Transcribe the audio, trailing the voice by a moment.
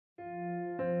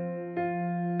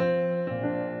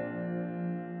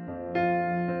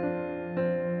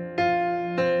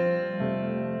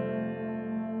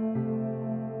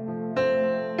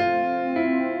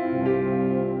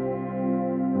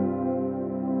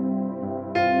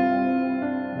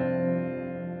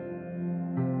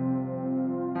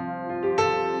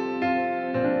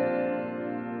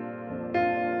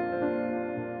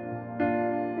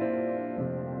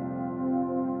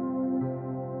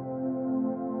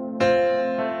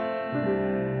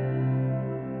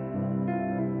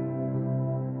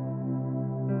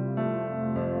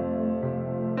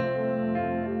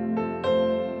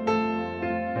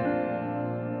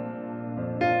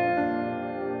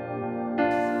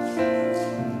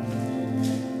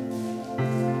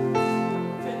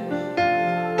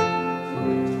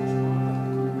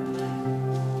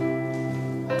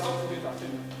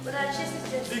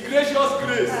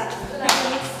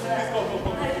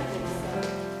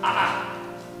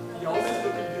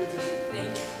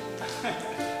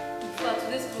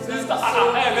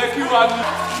Thank you, Andy.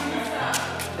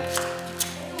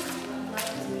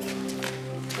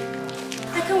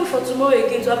 I can't wait for tomorrow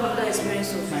again to have another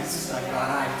experience of My sister, you are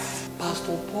right.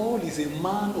 Pastor Paul is a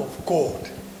man of God,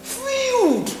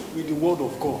 filled with the word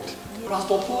of God.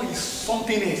 Pastor Paul is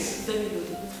something else. very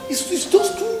loaded. It's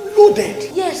just too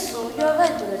loaded. Yes, so you are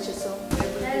right, Brother Cheso.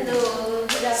 Hello.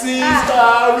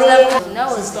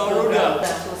 Sister Rhoda.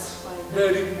 That was fine.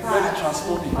 Very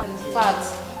transforming. In fact,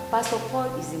 Pastor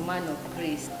Paul is a man of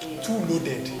grace. Too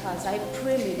loaded. As I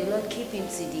pray, may the Lord keep him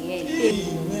to the end.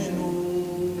 Amen.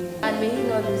 And may he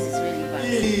not lose his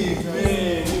relevance.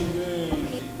 Amen.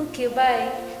 Okay,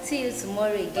 bye. See you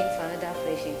tomorrow again for another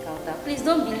fresh encounter. Please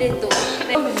don't be late though.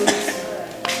 Don't be late.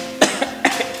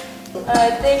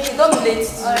 Thank you. Don't be late.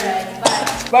 Alright,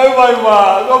 bye. Bye,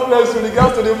 ma. God bless you.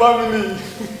 Regards to the family.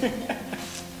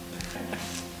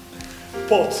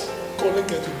 Pot, calling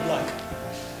her to black.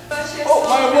 Oh,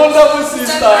 my wonderful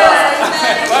sister.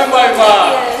 Bye, ma.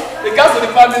 Regards to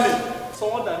the family.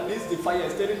 Someone that needs the fire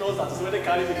is telling us that it's already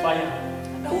carrying the fire.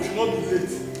 That we should not be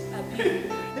late.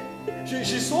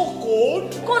 She's so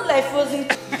cold. Cold like frozen.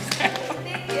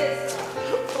 Yes.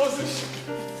 Frozen.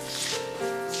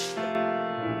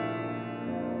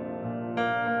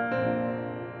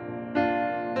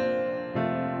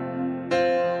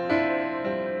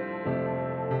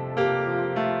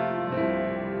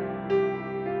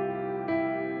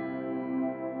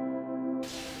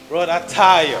 Rhoda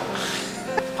Tayo.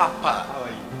 Papa, how are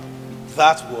you?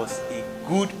 That was a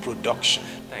good production.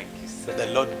 Thank you, sir. The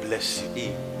Lord bless you.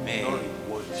 Amen. Lord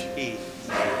reward you.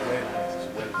 Amen.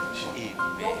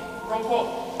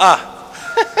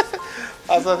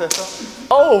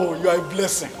 Oh, you are a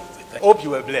blessing. Hope you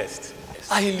were blessed.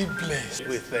 Highly blessed.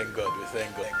 We thank God. We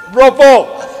thank God. Bravo!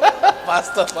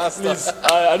 Pastor. Please,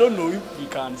 I don't know if we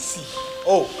can see.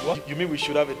 Oh, you mean we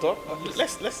should have a talk?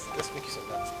 Let's make use of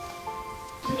that.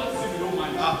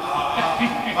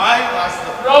 My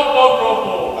pastor.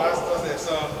 Bravo! Pastor,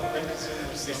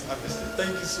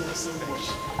 thank you so much.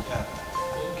 Yeah.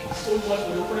 So much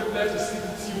for the privilege to sit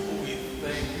with you. We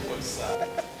thank you, God, sir.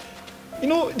 You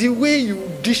know, the way you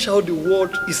dish out the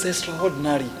word is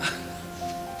extraordinary.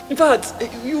 In fact,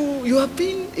 you have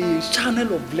been a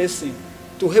channel of blessing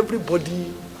to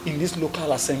everybody in this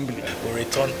local assembly. We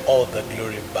return all the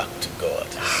glory back to God.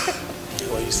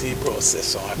 Well, you see,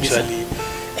 process, actually,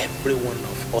 every one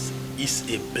of us is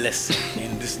a blessing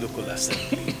in this local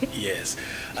assembly. Yes.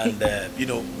 And,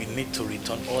 we need to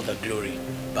return all the glory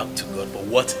back to God for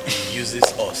what He uses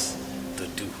us to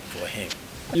do for Him.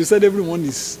 You said everyone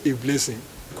is a blessing.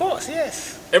 Of course,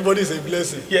 yes. Everybody is a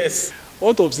blessing. Yes.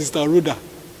 What of Sister Rhoda?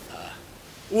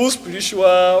 Whose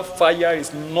spiritual fire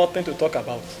is nothing to talk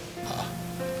about.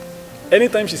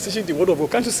 Anytime she's teaching the word of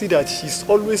God, can't you see that she's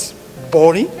always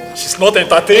boring? She's not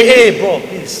entertaining. Hey, bro,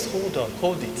 please, hold on,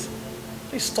 hold it.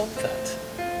 Please stop that.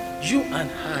 You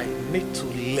and I need to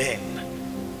learn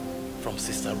from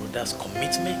Sister Rhoda's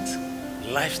commitment,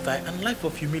 lifestyle, and life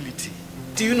of humility.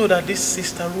 Do you know that this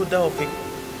Sister Rhoda of a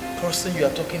person you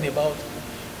are talking about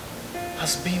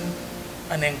has been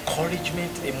an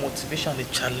encouragement, a motivation, a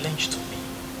challenge to me?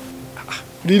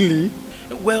 Really?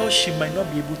 Well, she might not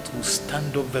be able to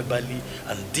stand up verbally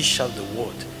and dish out the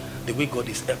word the way God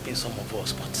is helping some of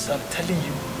us, but I'm telling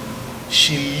you,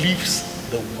 she lives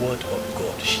the word of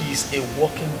God. She is a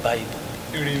walking Bible.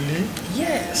 Really?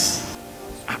 Yes.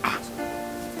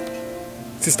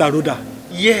 Sister Rhoda?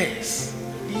 Yes.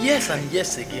 Yes and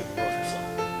yes again, Professor.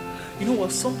 You know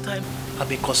what? Sometimes I've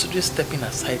been considering stepping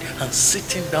aside and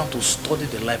sitting down to study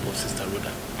the life of Sister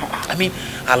Rhoda. I mean,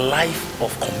 a life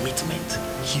of commitment,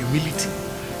 humility,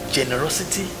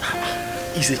 generosity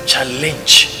is a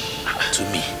challenge to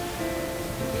me.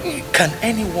 Can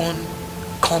anyone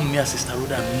come near Sister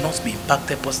Rhoda and not be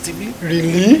impacted positively?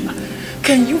 Really?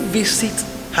 Can you visit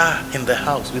her in the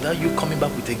house without you coming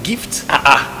back with a gift?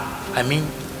 I mean,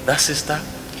 that sister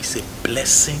is a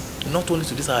blessing not only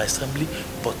to this our assembly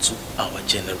but to our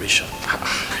generation.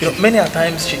 Many a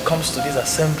times she comes to this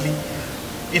assembly,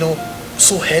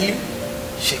 so early.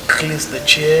 She cleans the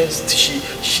chairs,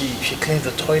 she cleans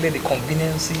the toilet, the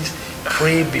conveniences,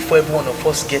 pray before every one of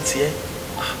us gets here.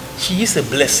 She is a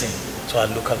blessing to our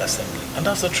local assembly, and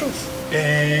that's the truth.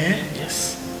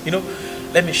 Yes.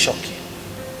 Let me shock you.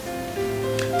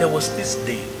 There was this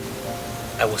day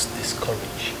I was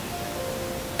discouraged,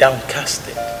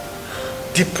 downcasted,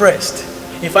 depressed.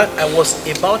 In fact, I was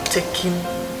about taking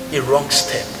a wrong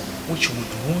step which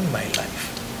would ruin my life.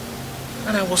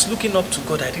 And I was looking up to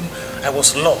God. I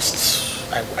was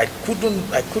lost. I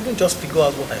couldn't just figure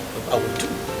out what I would do.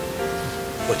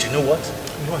 But you know what?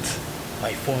 What?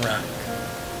 My phone rang.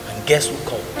 And guess who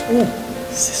called? Who?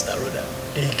 Sister Rhoda.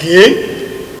 Again?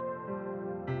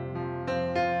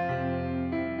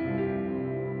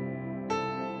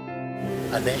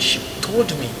 And then she told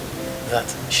me that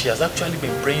she has actually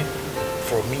been praying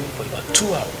for me for about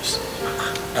 2 hours.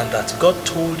 And that God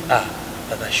told her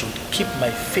that I should keep my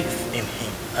faith in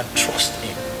Him and trust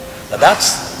Him. That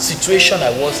situation I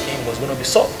was in was going to be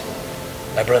solved.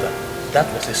 My brother,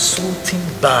 that was a soothing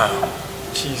balm,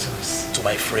 Jesus, to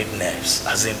my frayed nerves.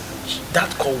 As in, that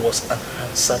call was an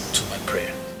answer to my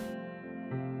prayer.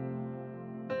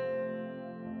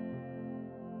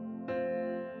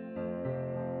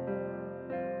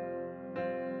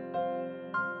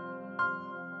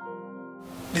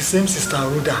 the same Sister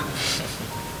Rhoda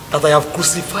that I have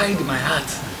crucified in my heart,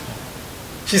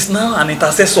 she's now an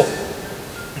intercessor.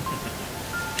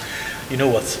 You know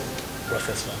what,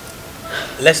 Professor?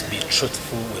 Let's be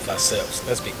truthful with ourselves.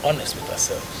 Let's be honest with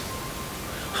ourselves.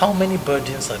 How many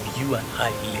burdens have you and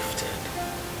I lifted?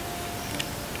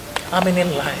 How many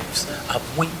lives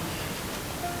have we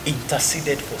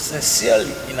interceded for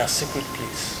sincerely in a secret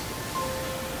place?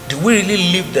 Do we really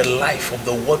live the life of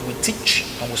the word we teach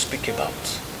and we speak about?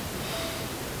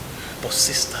 But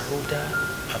Sister Rhoda,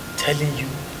 I'm telling you,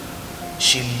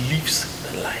 she lives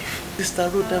the life. Sister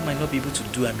Rhoda might not be able to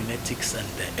do hermeneutics and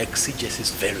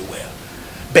exegesis very well,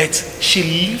 but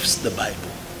she lives the Bible.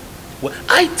 Well,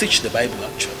 I teach the Bible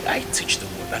actually. I teach the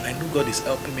word, and I know God is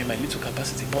helping me in my little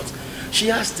capacity, but she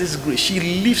has this grace. She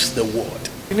lives the word.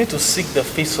 You need to seek the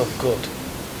face of God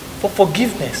for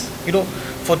forgiveness, you know,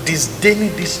 for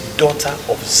disdaining this daughter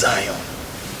of Zion.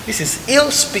 This is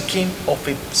ill speaking of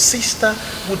a sister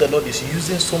who the Lord is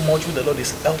using so much, who the Lord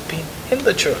is helping in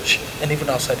the church and even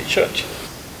outside the church.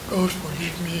 God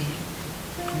forgive me.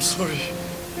 I'm sorry.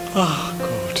 Ah,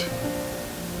 God.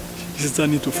 Sister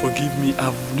need to forgive me.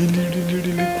 I've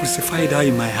really crucified her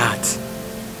in my heart.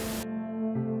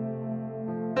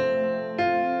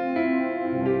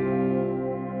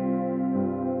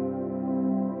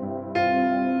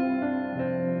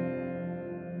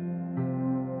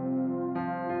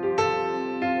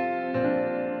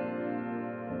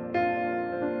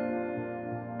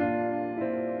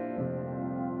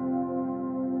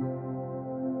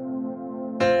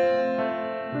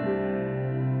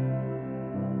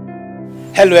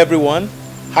 Hello everyone,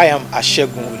 I am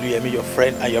Asegun Oluyemi, your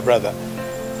friend and your brother.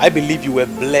 I believe you were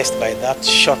blessed by that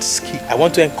short skit. I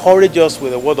want to encourage us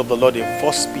with the word of the Lord in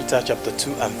 1 Peter chapter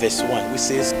 2 and verse 1, which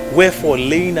says, "Wherefore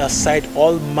laying aside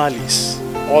all malice,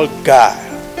 all guile,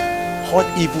 all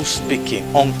evil speaking,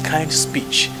 unkind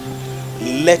speech,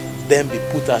 let them be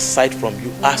put aside from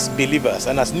you as believers."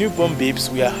 And as newborn babes,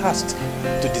 we are asked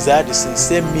to desire the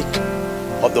sincere milk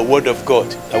of the word of God,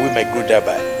 that we might grow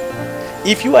thereby.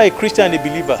 If you are a Christian and a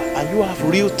believer and you have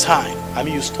real time,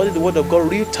 you study the word of God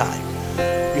real time,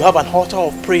 you have an altar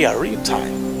of prayer real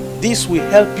time, this will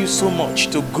help you so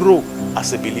much to grow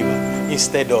as a believer,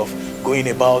 instead of going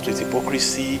about with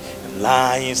hypocrisy and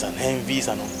lies and envies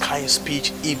and unkind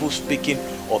speech, evil speaking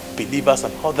of believers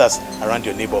and others around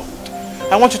your neighborhood.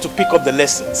 I want you to pick up the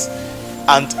lessons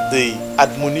and the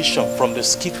admonition from the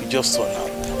skit we just saw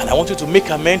now, and I want you to make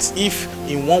amends if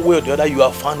in one way or the other you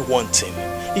are found wanting.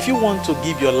 If you want to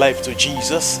give your life to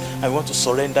Jesus and you want to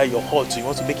surrender your heart to, you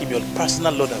want to make Him your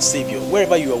personal Lord and Savior,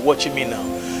 wherever you are watching me now,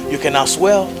 you can as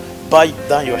well bow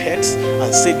down your heads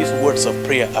and say these words of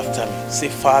prayer after me. Say,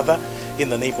 "Father, in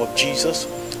the name of Jesus,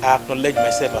 I acknowledge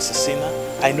myself as a sinner.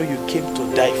 I know you came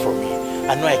to die for me.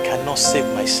 I know I cannot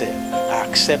save myself. I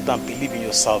accept and believe in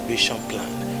your salvation plan.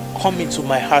 Come into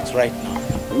my heart right now.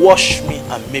 Wash me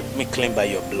and make me clean by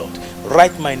your blood.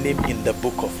 Write my name in the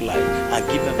book of life and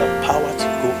give me the power to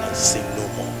go and sin no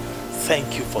more.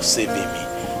 Thank you for saving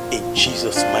me. In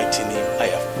Jesus' mighty name I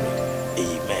have prayed.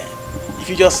 Amen." If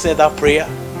you just said that prayer,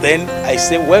 then I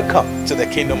say welcome to the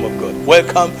kingdom of God.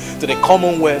 Welcome to the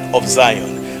commonwealth of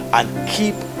Zion. And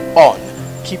keep on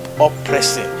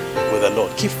pressing with the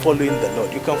Lord. Keep following the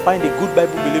Lord. You can find a good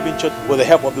Bible-believing church with the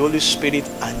help of the Holy Spirit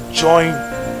and join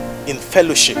in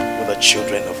fellowship with the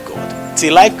children of God.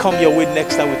 Till I come your way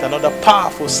next time with another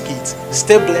powerful skit.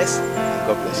 Stay blessed and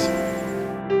God bless you.